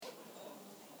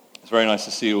very nice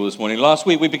to see you all this morning. Last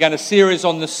week we began a series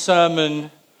on the Sermon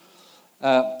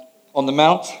on the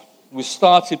Mount. We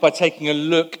started by taking a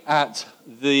look at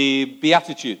the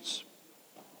Beatitudes.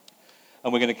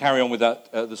 And we're going to carry on with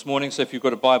that this morning. So if you've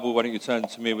got a Bible, why don't you turn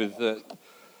to me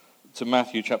to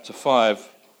Matthew chapter 5.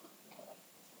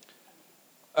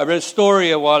 I read a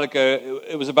story a while ago.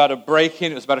 It was about a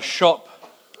break-in. It was about a shop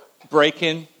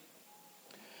break-in.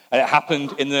 And it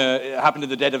happened in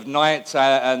the dead of night,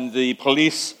 and the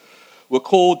police were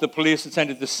called. The police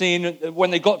attended the scene.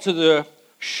 When they got to the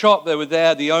shop, they were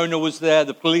there. The owner was there.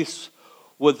 The police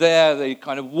were there. They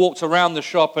kind of walked around the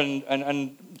shop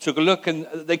and took a look, and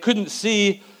they couldn't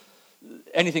see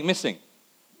anything missing.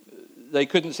 They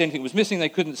couldn't see anything was missing. They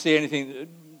couldn't see anything.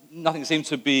 Nothing seemed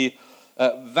to be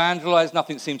vandalized.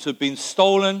 Nothing seemed to have been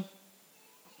stolen.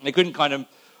 They couldn't kind of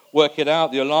work it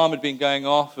out. The alarm had been going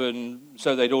off, and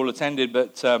so they'd all attended,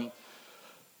 but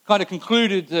kind of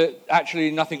concluded that actually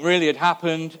nothing really had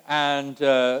happened, and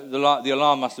the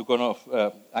alarm must have gone off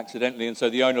accidentally, and so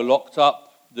the owner locked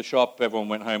up the shop. Everyone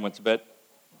went home, went to bed.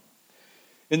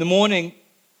 In the morning,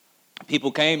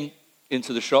 people came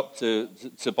into the shop to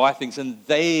buy things, and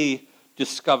they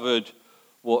discovered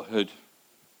what had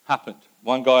happened.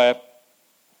 One guy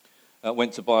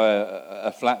went to buy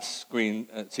a flat screen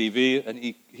TV, and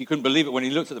he couldn't believe it when he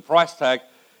looked at the price tag.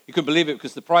 He couldn't believe it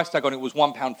because the price tag on it was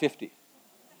 £1.50. He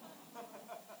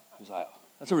was like,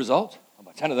 that's a result. I'll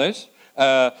buy 10 of those.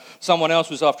 Someone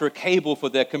else was after a cable for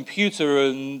their computer,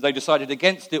 and they decided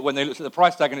against it when they looked at the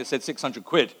price tag and it said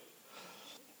 £600.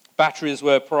 Batteries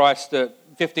were priced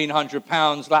at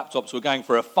 £1,500. Laptops were going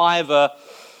for a fiver.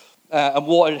 And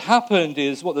what had happened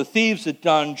is, what the thieves had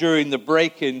done during the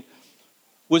break-in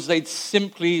was they'd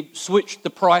simply switched the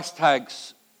price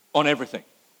tags on everything.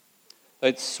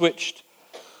 They'd switched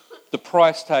the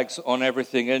price tags on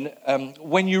everything. And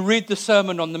when you read the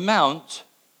Sermon on the Mount,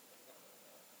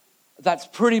 that's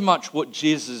pretty much what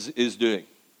Jesus is doing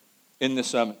in this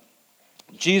sermon.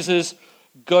 Jesus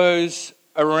goes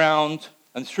around,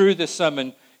 and through this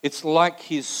sermon, it's like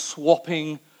he's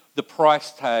swapping the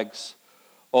price tags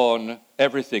on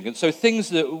everything. And so things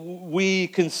that we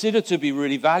consider to be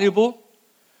really valuable,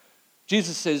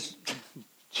 Jesus says,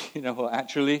 you know what,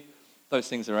 actually, those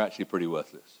things are actually pretty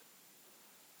worthless.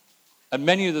 And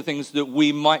many of the things that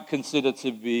we might consider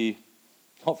to be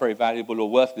not very valuable or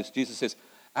worthless, Jesus says,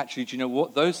 actually, do you know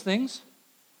what? Those things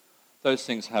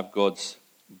have God's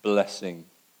blessing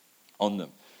on them.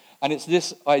 And it's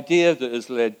this idea that has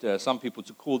led some people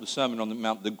to call the Sermon on the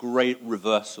Mount the Great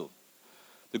Reversal.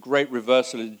 The Great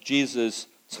Reversal is Jesus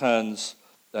turns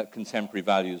contemporary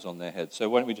values on their head. So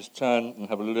why don't we just turn and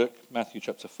have a look. Matthew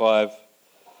chapter 5,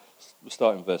 we'll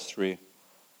start in verse 3. It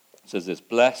says this,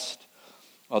 "Blessed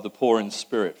are the poor in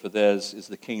spirit, for theirs is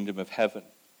the kingdom of heaven.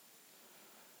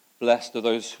 Blessed are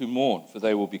those who mourn, for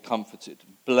they will be comforted.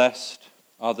 Blessed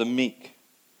are the meek,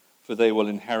 for they will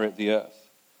inherit the earth.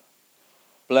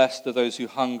 Blessed are those who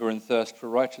hunger and thirst for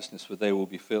righteousness, for they will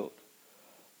be filled.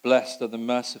 Blessed are the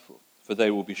merciful, for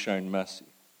they will be shown mercy.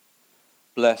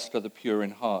 Blessed are the pure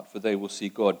in heart, for they will see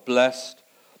God. Blessed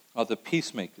are the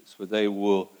peacemakers, for they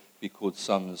will be called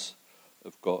sons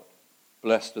of God.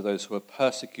 Blessed are those who are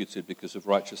persecuted because of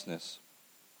righteousness,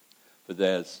 for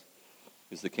theirs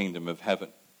is the kingdom of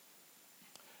heaven."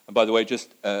 And by the way, just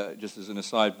as an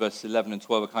aside, verse 11 and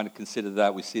 12, I kind of consider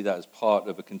that. We see that as part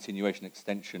of a continuation,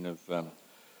 extension of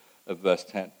verse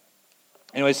 10.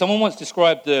 Anyway, someone once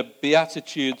described the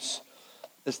Beatitudes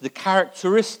as the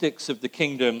characteristics of the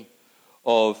kingdom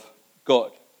of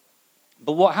God.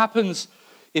 But what happens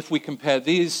if we compare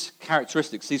these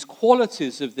characteristics, these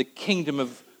qualities of the kingdom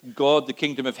of God, the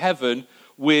kingdom of heaven,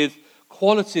 with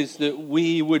qualities that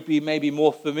we would be maybe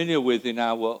more familiar with in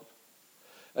our world?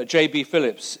 J.B.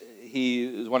 Phillips, he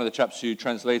is one of the chaps who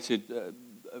translated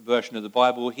a version of the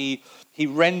Bible. He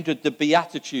rendered the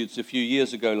Beatitudes a few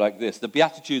years ago like this, the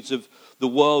Beatitudes of the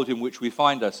world in which we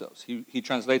find ourselves. He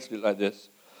translated it like this.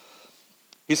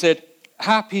 He said,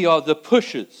 "Happy are the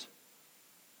pushers,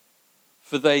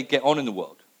 for they get on in the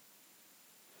world.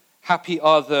 Happy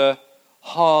are the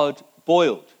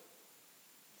hard-boiled,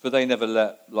 for they never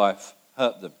let life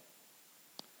hurt them.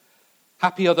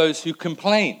 Happy are those who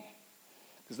complain,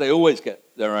 because they always get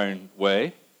their own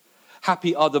way.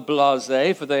 Happy are the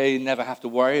blasé, for they never have to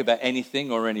worry about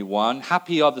anything or anyone.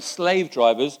 Happy are the slave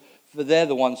drivers, for they're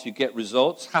the ones who get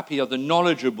results. Happy are the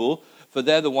knowledgeable, for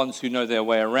they're the ones who know their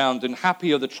way around. And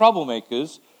happy are the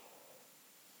troublemakers,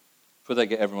 for they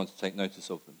get everyone to take notice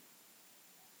of them."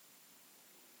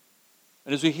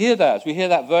 And as we hear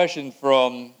that version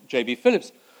from J.B.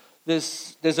 Phillips,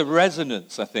 there's a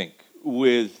resonance, I think,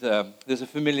 with, there's a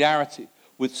familiarity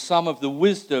with some of the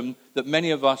wisdom that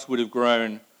many of us would have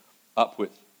grown up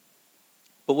with.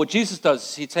 But what Jesus does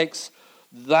is he takes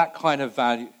that kind of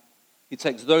value, he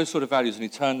takes those sort of values and he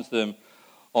turns them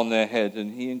on their head,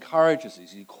 and he encourages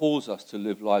us. He calls us to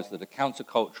live lives that are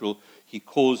countercultural. He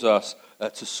calls us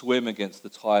to swim against the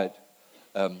tide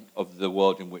of the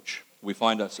world in which we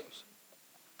find ourselves.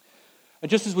 And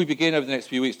just as we begin over the next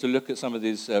few weeks to look at some of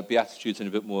these Beatitudes in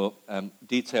a bit more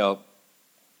detail,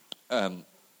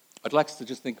 I'd like us to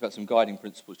just think about some guiding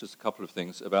principles, just a couple of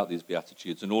things about these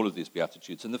Beatitudes and all of these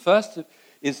Beatitudes. And the first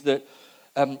is that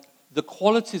the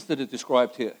qualities that are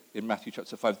described here in Matthew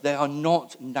chapter 5, they are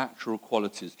not natural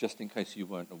qualities, just in case you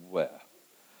weren't aware.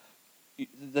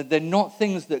 They're not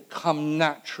things that come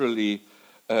naturally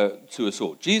to us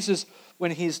all. Jesus,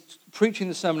 when he's preaching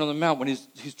the Sermon on the Mount, when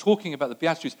he's talking about the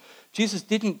Beatitudes, Jesus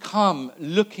didn't come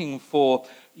looking for,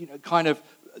 kind of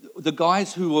the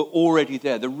guys who were already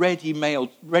there, the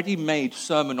ready-made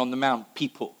Sermon on the Mount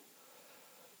people.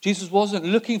 Jesus wasn't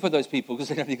looking for those people because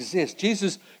they don't exist.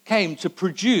 Jesus came to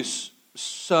produce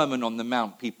Sermon on the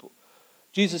Mount people.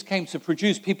 Jesus came to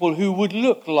produce people who would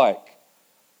look like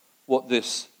what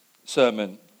this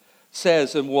sermon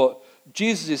says. And what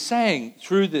Jesus is saying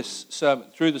through this sermon,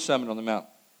 through the Sermon on the Mount,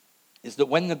 is that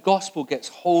when the gospel gets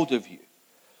hold of you,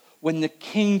 when the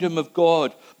kingdom of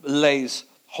God lays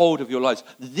hold of your lives,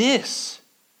 this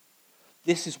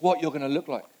is what you're going to look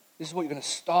like. This is what you're going to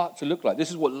start to look like.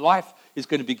 This is what life is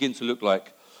going to begin to look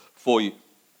like for you.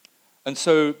 And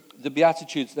so the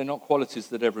Beatitudes, they're not qualities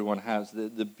that everyone has.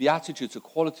 The Beatitudes are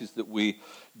qualities that we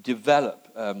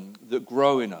develop, that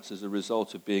grow in us as a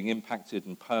result of being impacted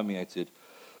and permeated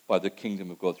by the kingdom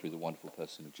of God through the wonderful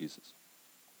person of Jesus.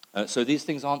 So these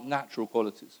things aren't natural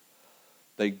qualities.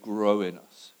 They grow in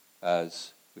us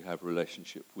as we have a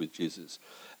relationship with Jesus.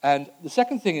 And the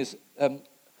second thing is,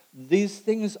 these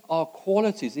things are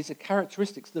qualities, these are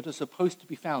characteristics that are supposed to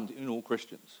be found in all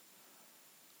Christians.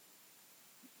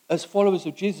 As followers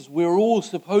of Jesus, we're all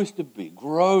supposed to be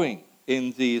growing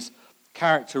in these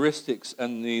characteristics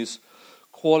and these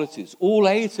qualities. All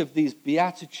 8 of these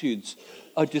Beatitudes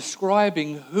are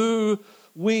describing who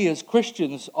we as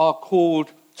Christians are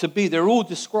called to be. They're all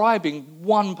describing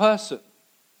one person.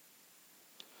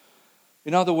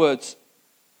 In other words,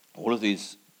 all of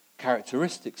these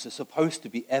characteristics are supposed to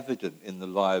be evident in the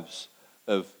lives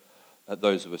of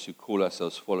those of us who call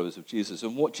ourselves followers of Jesus.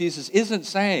 And what Jesus isn't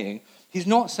saying, he's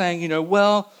not saying,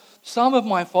 well, some of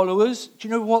my followers, do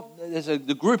you know what? There's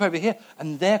the group over here,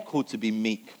 and they're called to be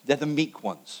meek. They're the meek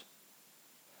ones.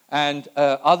 And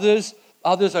others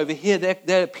over here,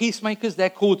 they're peacemakers. They're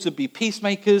called to be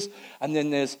peacemakers. And then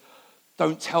there's,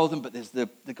 don't tell them, but there's the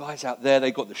guys out there,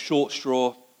 they got the short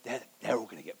straw. They're all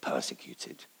going to get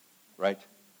persecuted, right?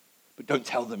 But don't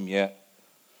tell them yet.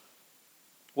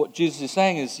 What Jesus is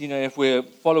saying is, if we're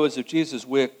followers of Jesus,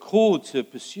 we're called to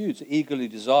pursue, to eagerly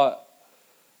desire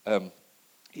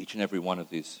each and every one of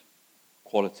these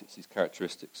qualities, these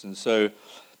characteristics. And so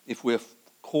if we're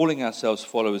calling ourselves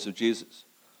followers of Jesus,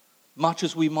 much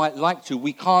as we might like to,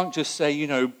 we can't just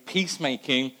say,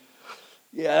 peacemaking,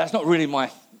 that's not really my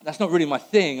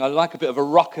thing. I like a bit of a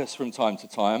ruckus from time to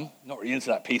time. Not really into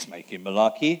that peacemaking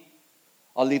malarkey.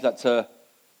 I'll leave that to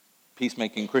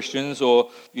peacemaking Christians. Or,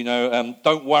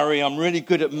 don't worry, I'm really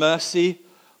good at mercy.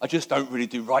 I just don't really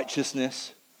do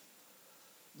righteousness.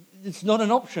 It's not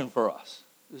an option for us.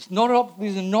 These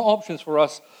are not options for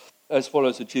us as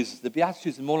followers of Jesus. The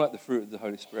Beatitudes are more like the fruit of the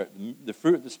Holy Spirit. The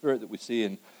fruit of the Spirit that we see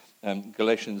in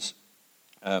Galatians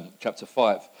chapter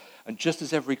 5. And just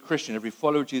as every Christian, every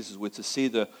follower of Jesus, we're to see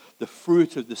the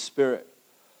fruit of the Spirit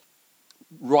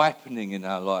ripening in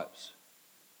our lives.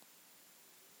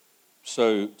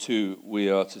 So too we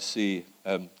are to see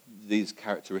these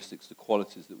characteristics, the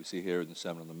qualities that we see here in the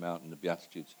Sermon on the Mount and the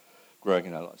Beatitudes growing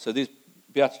in our lives. So these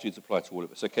Beatitudes apply to all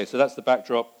of us. Okay, so that's the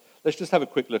backdrop. Let's just have a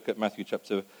quick look at Matthew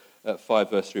chapter 5,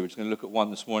 verse 3. We're just going to look at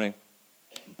one this morning.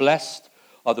 Blessed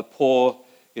are the poor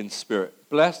in spirit.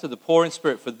 Blessed are the poor in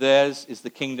spirit, for theirs is the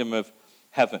kingdom of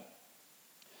heaven.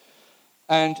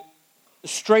 And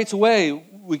straight away,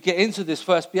 we get into this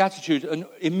first beatitude, and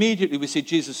immediately we see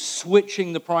Jesus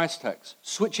switching the price tags,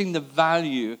 switching the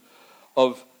value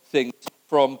of things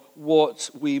from what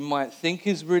we might think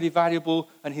is really valuable,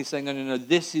 and he's saying, no,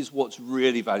 this is what's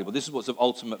really valuable. This is what's of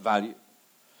ultimate value.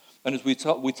 And as we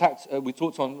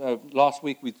talked on last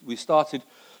week, we started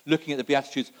looking at the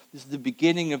Beatitudes. This is the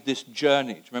beginning of this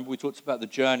journey. Do you remember we talked about the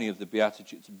journey of the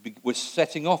Beatitudes? We're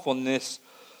setting off on this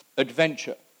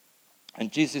adventure.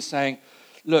 And Jesus is saying,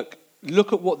 look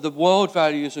at what the world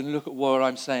values and look at what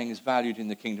I'm saying is valued in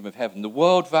the kingdom of heaven. The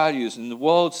world values and the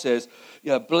world says,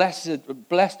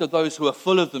 blessed are those who are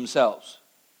full of themselves.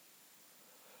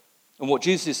 And what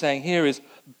Jesus is saying here is,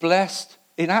 blessed,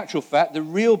 in actual fact, the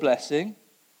real blessing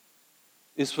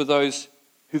is for those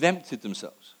who've emptied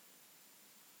themselves.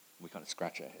 We kind of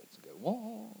scratch our heads and go,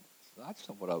 "What? That's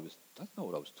not what I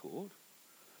was taught."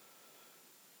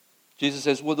 Jesus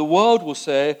says, well, the world will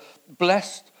say,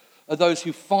 blessed are those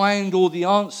who find all the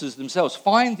answers themselves,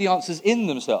 find the answers in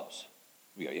themselves.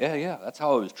 We go, yeah, that's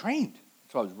how I was trained.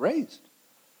 That's how I was raised.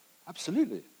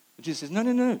 Absolutely. But Jesus says,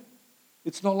 no.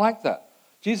 It's not like that.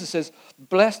 Jesus says,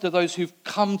 blessed are those who've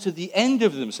come to the end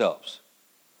of themselves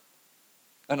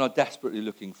and are desperately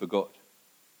looking for God.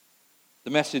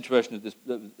 The Message version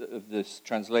of this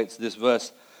translates this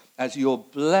verse as, you're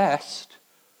blessed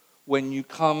when you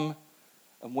come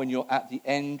and when you're at the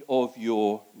end of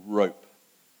your rope.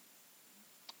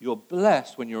 You're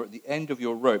blessed when you're at the end of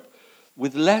your rope.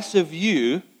 With less of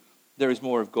you, there is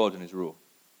more of God and his rule.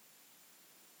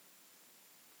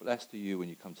 Blessed are you when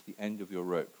you come to the end of your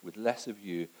rope. With less of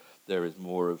you, there is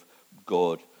more of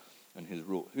God and his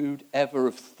rule. Who'd ever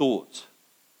have thought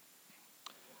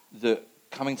that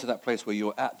coming to that place where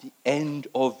you're at the end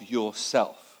of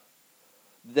yourself,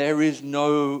 there is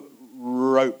no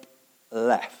rope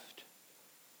left.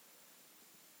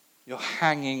 You're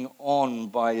hanging on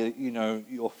by,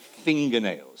 your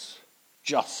fingernails,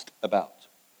 just about.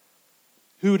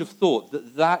 Who would have thought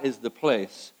that that is the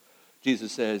place?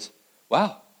 Jesus says,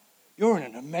 wow, you're in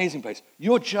an amazing place.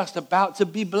 You're just about to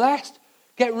be blessed.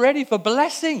 Get ready for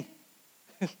blessing.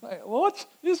 It's like, what?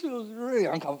 This feels really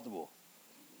uncomfortable.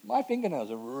 My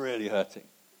fingernails are really hurting.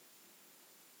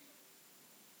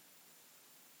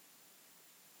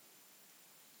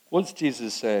 What's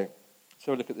Jesus saying?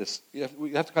 So look at this.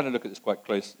 We have to kind of look at this quite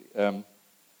closely.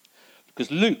 Because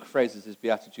Luke phrases his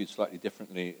beatitude slightly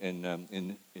differently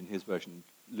in his version.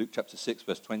 Luke chapter 6,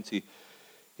 verse 20.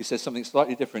 He says something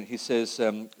slightly different. He says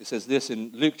this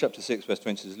in Luke chapter 6, verse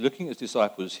 20. He says, looking at his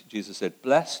disciples, Jesus said,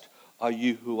 blessed are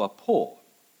you who are poor,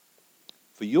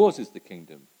 for yours is the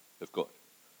kingdom of God.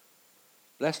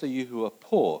 Blessed are you who are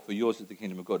poor, for yours is the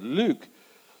kingdom of God. Luke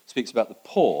speaks about the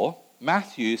poor.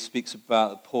 Matthew speaks about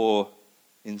the poor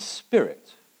in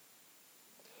spirit.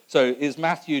 So is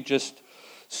Matthew just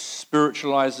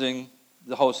spiritualizing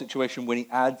the whole situation when he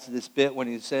adds this bit, when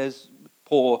he says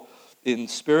poor in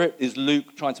spirit? Is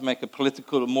Luke trying to make a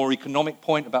political or more economic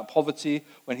point about poverty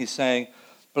when he's saying,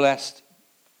 blessed,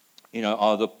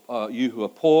 are you who are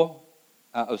poor,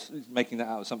 making that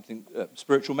out of something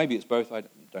spiritual? Maybe it's both, I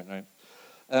don't know.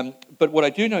 But what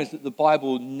I do know is that the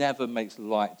Bible never makes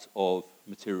light of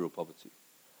material poverty.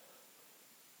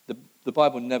 The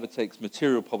Bible never takes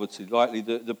material poverty lightly.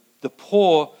 The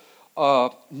poor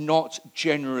are not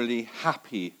generally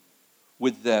happy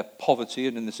with their poverty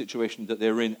and in the situation that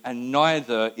they're in, and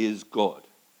neither is God.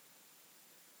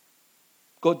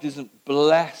 God doesn't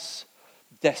bless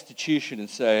destitution and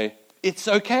say, it's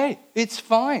okay, it's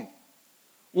fine.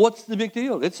 What's the big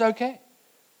deal? It's okay.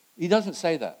 He doesn't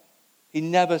say that. He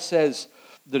never says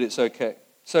that it's okay.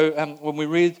 So when we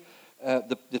read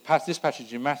this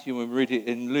passage in Matthew, when we read it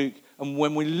in Luke, and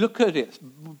when we look at it,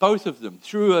 both of them,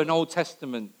 through an Old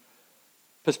Testament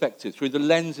perspective, through the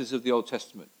lenses of the Old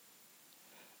Testament,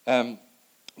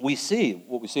 we see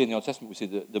what we see in the Old Testament. We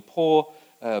see the poor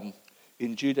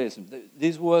in Judaism.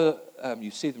 These were,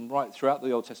 you see them right throughout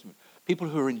the Old Testament, people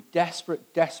who are in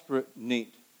desperate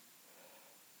need.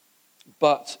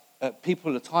 But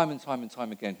people are time and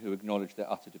time again who acknowledge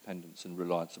their utter dependence and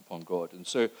reliance upon God. And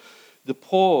so the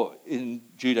poor in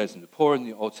Judaism, the poor in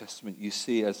the Old Testament, you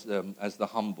see as the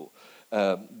humble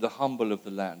of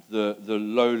the land, the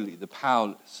lowly, the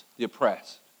powerless, the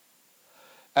oppressed.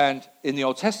 And in the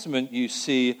Old Testament, you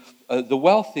see the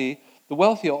wealthy. The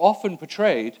wealthy are often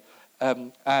portrayed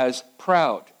as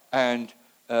proud and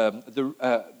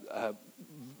the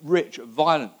rich,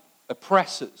 violent,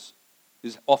 oppressors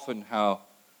is often how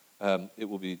it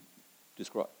will be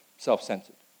described,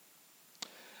 self-centered.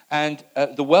 And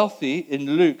the wealthy in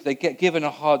Luke, they get given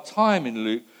a hard time in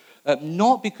Luke,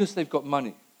 not because they've got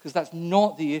money, because that's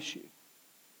not the issue.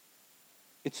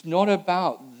 It's not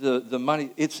about the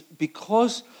money. It's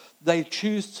because they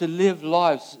choose to live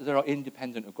lives that are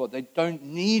independent of God. They don't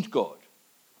need God.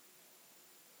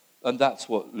 And that's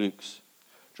what Luke's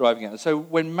driving at. And so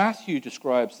when Matthew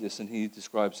describes this, and he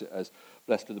describes it as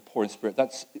blessed are the poor in spirit,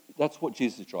 that's what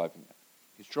Jesus is driving at.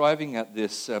 He's driving at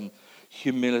this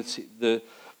humility,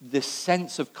 this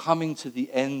sense of coming to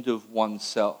the end of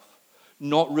oneself,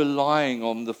 not relying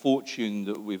on the fortune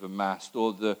that we've amassed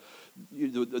or the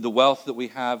wealth that we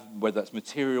have, whether that's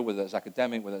material, whether that's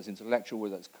academic, whether that's intellectual,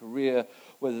 whether that's career,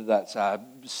 whether that's a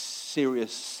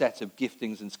serious set of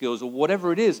giftings and skills, or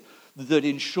whatever it is that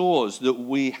ensures that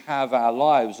we have our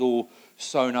lives all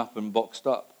sewn up and boxed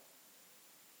up.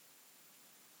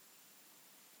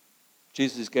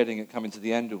 Jesus is getting at coming to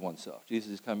the end of oneself.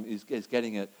 Jesus is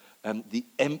getting at the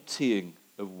emptying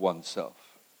of oneself,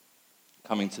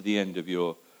 coming to the end of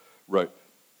your rope.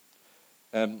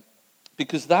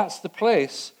 Because that's the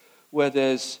place where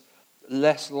there's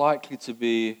less likely to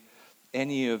be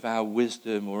any of our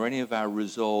wisdom or any of our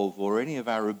resolve or any of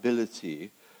our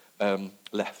ability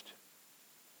left.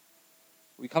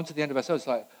 We come to the end of ourselves,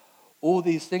 like, all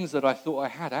these things that I thought I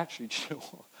had, actually,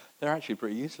 they're actually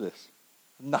pretty useless.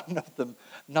 None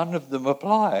of them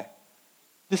apply.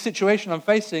 The situation I'm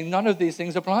facing, none of these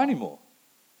things apply anymore.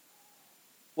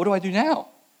 What do I do now?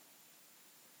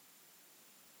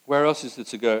 Where else is there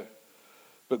to go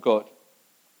but God?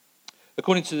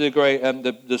 According to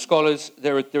the scholars,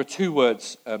 there are two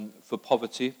words for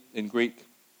poverty in Greek,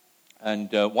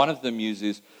 and one of them is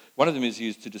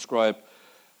used to describe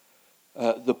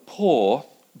the poor,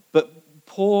 but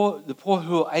the poor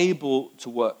who are able to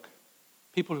work,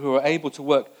 people who are able to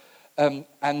work,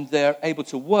 and they're able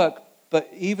to work, but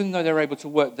even though they're able to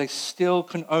work, they still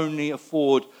can only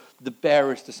afford the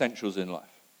barest essentials in life.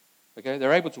 Okay,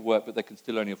 they're able to work, but they can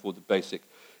still only afford the basic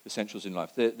essentials in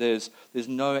life. There's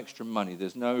no extra money.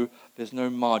 There's no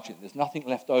margin. There's nothing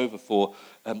left over for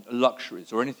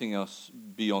luxuries or anything else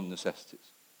beyond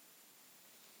necessities.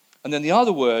 And then the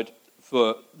other word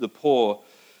for the poor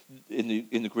in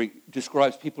the Greek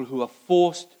describes people who are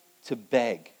forced to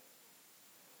beg.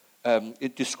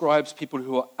 It describes people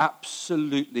who are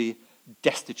absolutely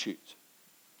destitute.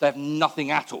 They have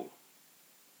nothing at all.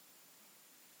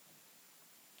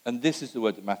 And this is the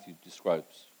word that Matthew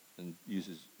describes and he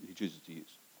chooses to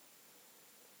use.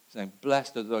 He's saying,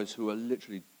 blessed are those who are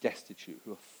literally destitute,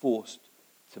 who are forced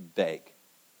to beg.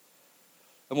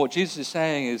 And what Jesus is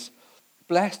saying is,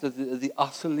 blessed are the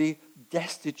utterly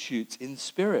destitute in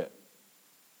spirit.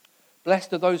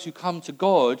 Blessed are those who come to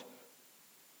God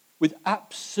with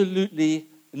absolutely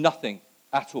nothing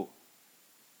at all.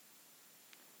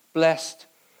 Blessed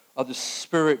are the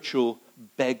spiritual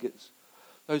beggars.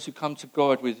 Those who come to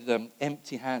God with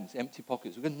empty hands, empty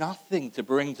pockets. We've got nothing to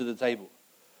bring to the table.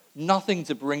 Nothing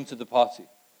to bring to the party.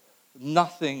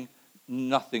 Nothing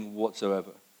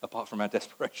whatsoever, apart from our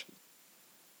desperation.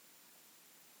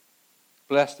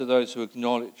 Blessed are those who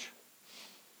acknowledge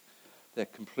their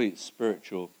complete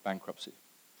spiritual bankruptcy,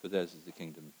 for theirs is the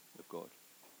kingdom of God.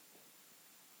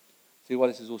 See why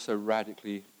this is also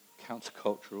radically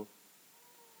countercultural?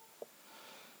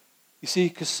 You see,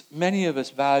 because many of us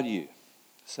value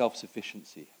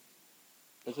self-sufficiency.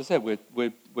 As I said,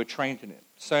 we're trained in it.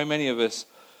 So many of us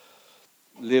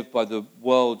live by the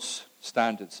world's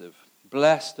standards of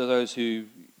blessed are those who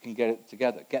can get it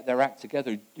together, get their act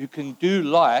together, who can do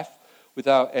life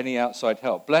without any outside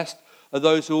help. Blessed are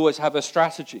those who always have a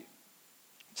strategy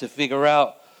to figure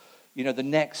out, the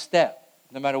next step,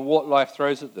 no matter what life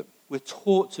throws at them. We're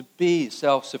taught to be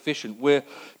self-sufficient. We're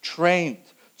trained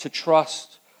to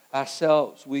trust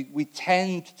ourselves. We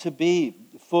tend to be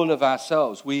full of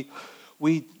ourselves. We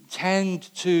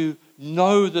tend to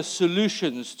know the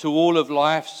solutions to all of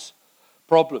life's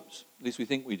problems. At least we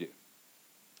think we do.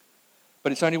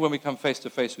 But it's only when we come face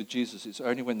to face with Jesus, it's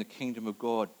only when the kingdom of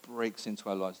God breaks into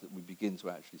our lives that we begin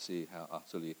to actually see how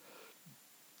utterly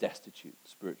destitute,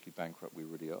 spiritually bankrupt we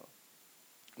really are.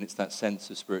 And it's that sense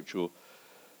of spiritual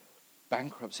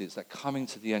bankruptcy. It's that coming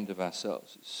to the end of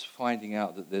ourselves. It's finding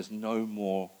out that there's no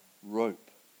more rope.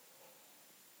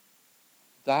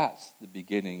 That's the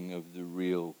beginning of the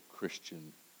real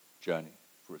Christian journey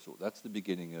for us all. That's the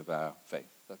beginning of our faith.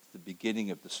 That's the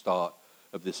beginning of the start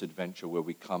of this adventure where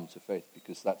we come to faith,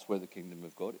 because that's where the kingdom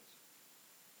of God is.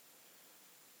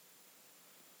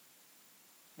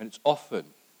 And it's often,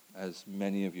 as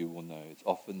many of you will know, it's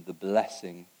often the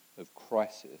blessing of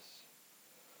crisis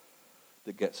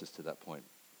that gets us to that point.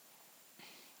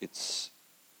 It's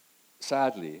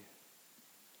sadly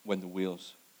when the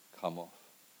wheels come off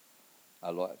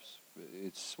our lives.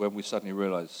 It's when we suddenly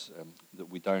realize that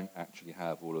we don't actually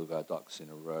have all of our ducks in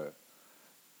a row.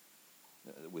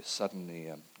 We're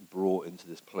suddenly brought into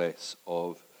this place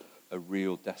of a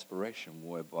real desperation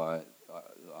whereby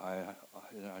I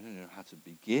don't know how to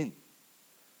begin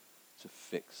to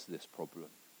fix this problem.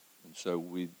 And so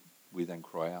we then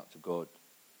cry out to God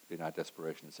in our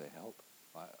desperation and say, help.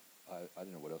 I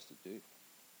don't know what else to do.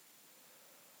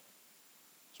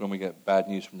 It's when we get bad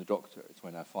news from the doctor. It's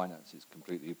when our finances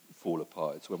completely fall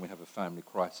apart. It's when we have a family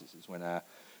crisis. It's when our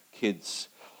kids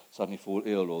suddenly fall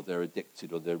ill, or they're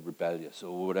addicted, or they're rebellious,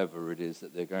 or whatever it is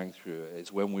that they're going through. It's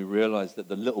when we realize that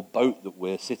the little boat that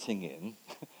we're sitting in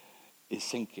is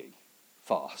sinking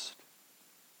fast.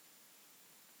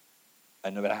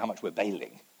 And no matter how much we're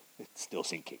bailing, it's still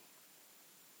sinking.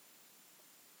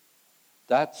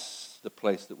 that's the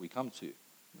place that we come to.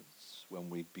 It's when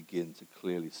we begin to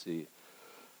clearly see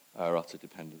our utter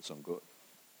dependence on God.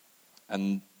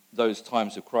 And those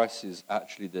times of crisis,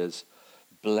 actually there's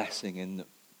blessing in them.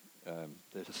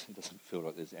 It doesn't feel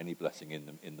like there's any blessing in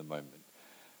them in the moment.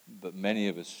 But many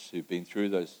of us who've been through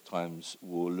those times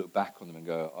will look back on them and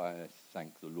go, I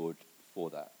thank the Lord for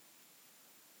that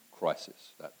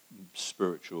crisis, that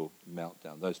spiritual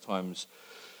meltdown. Those times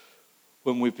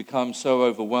when we've become so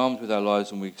overwhelmed with our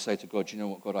lives and we say to God, you know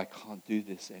what, God, I can't do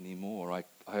this anymore.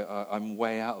 I'm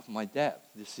way out of my depth.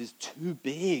 This is too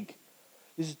big.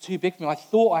 This is too big for me. I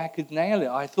thought I could nail it.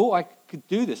 I thought I could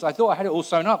do this. I thought I had it all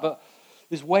sewn up, but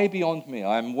it's way beyond me.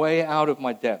 I'm way out of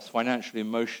my depth, financially,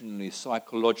 emotionally,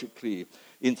 psychologically,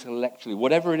 intellectually,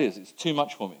 whatever it is. It's too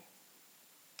much for me.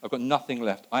 I've got nothing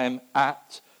left. I am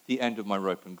at the end of my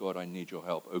rope, and God, I need your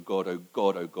help. Oh God, oh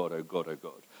God, oh God, oh God, oh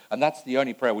God. And that's the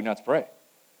only prayer we know how to pray.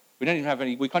 We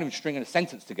can't even string a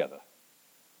sentence together.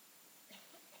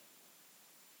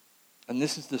 And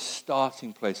this is the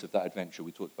starting place of that adventure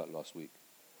we talked about last week.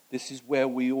 This is where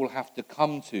we all have to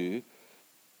come to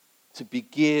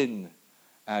begin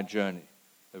our journey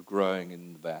of growing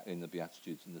in the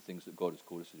Beatitudes and the things that God has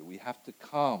called us to do. We have to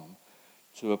come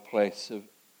to a place of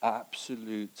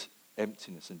absolute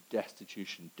emptiness and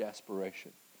destitution,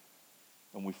 desperation.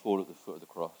 And we fall at the foot of the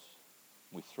cross.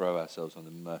 We throw ourselves on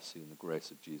the mercy and the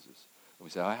grace of Jesus. And we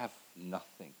say, I have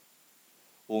nothing.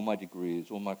 All my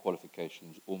degrees, all my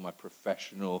qualifications, all my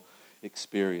professional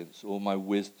experience, all my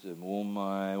wisdom, all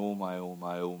my,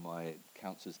 it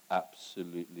counts as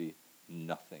absolutely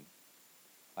nothing.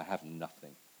 I have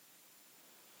nothing.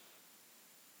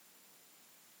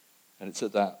 And it's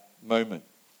at that moment,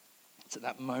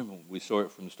 we saw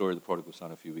it from the story of the prodigal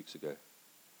son a few weeks ago.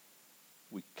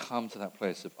 We come to that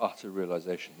place of utter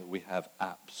realization that we have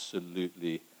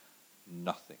absolutely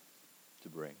nothing to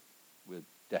bring. We're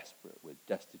desperate, we're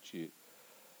destitute,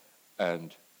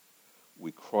 and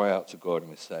we cry out to God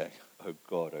and we say, oh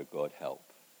God, help.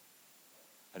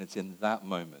 And it's in that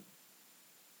moment,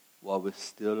 while we're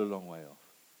still a long way off,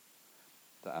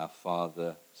 that our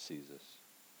Father sees us.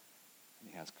 And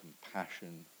he has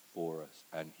compassion for us,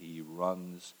 and he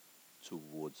runs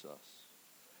towards us.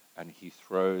 And he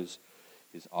throws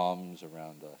his arms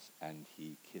around us, and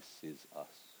he kisses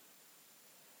us.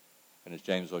 And as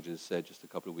James Rogers said just a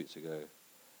couple of weeks ago,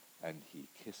 and he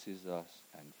kisses us,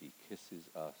 and he kisses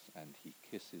us, and he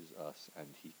kisses us, and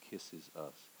he kisses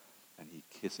us, and he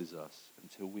kisses us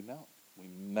until we melt. We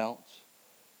melt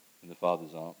in the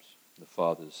Father's arms, the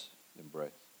Father's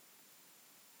embrace.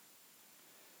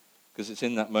 Because it's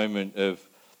in that moment of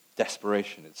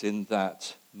desperation, it's in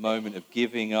that moment of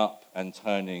giving up and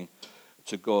turning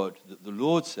to God that the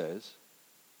Lord says,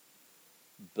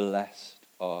 blessed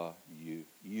are you.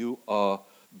 You are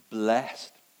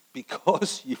blessed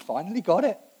because you finally got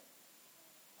it.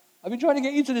 I've been trying to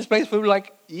get you to this place for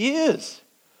like years.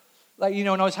 And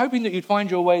I was hoping that you'd find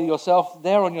your way yourself,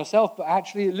 there on yourself, but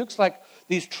actually it looks like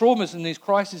these traumas and these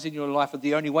crises in your life are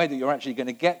the only way that you're actually going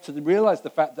to get to realize the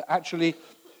fact that actually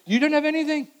you don't have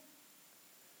anything.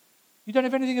 You don't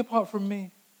have anything apart from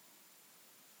me.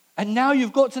 And now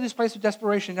you've got to this place of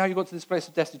desperation. Now you've got to this place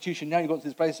of destitution. Now you've got to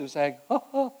this place of saying, I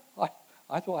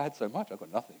thought I had so much. I've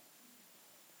got nothing.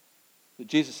 But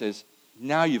Jesus says,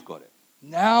 now you've got it.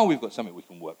 Now we've got something we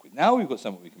can work with. Now we've got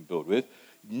something we can build with.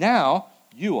 Now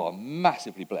you are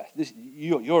massively blessed.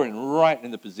 You're right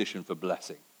in the position for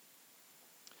blessing.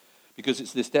 Because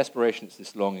it's this desperation, it's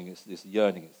this longing, it's this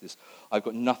yearning, it's this, I've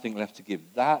got nothing left to give.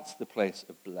 That's the place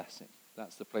of blessing.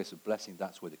 That's the place of blessing.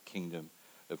 That's where the kingdom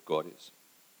of God is.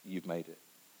 You've made it.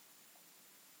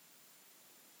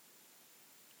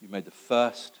 You've made the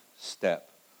first step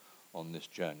on this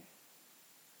journey.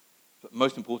 But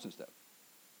most important step.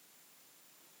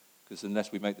 Because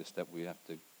unless we make this step, we have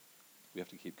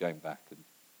to keep going back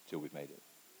until we've made it.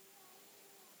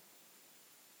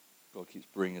 God keeps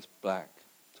bringing us back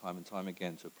time and time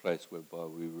again to a place whereby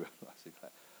we realize,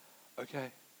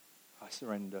 okay, I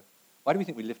surrender. Why do we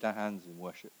think we lift our hands in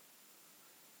worship?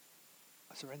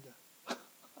 I surrender.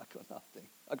 I got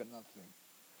nothing.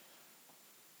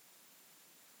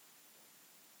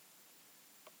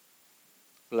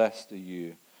 Blessed are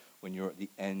you when you're at the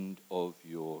end of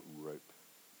your rope.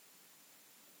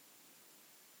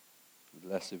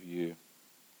 With less of you,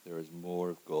 there is more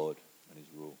of God and his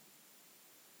rule.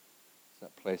 It's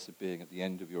that place of being at the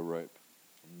end of your rope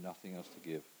and nothing else to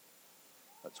give.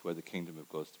 That's where the kingdom of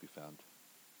God is to be found.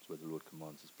 It's where the Lord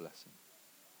commands his blessing.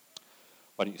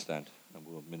 Why don't you stand and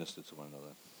we'll minister to one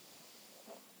another.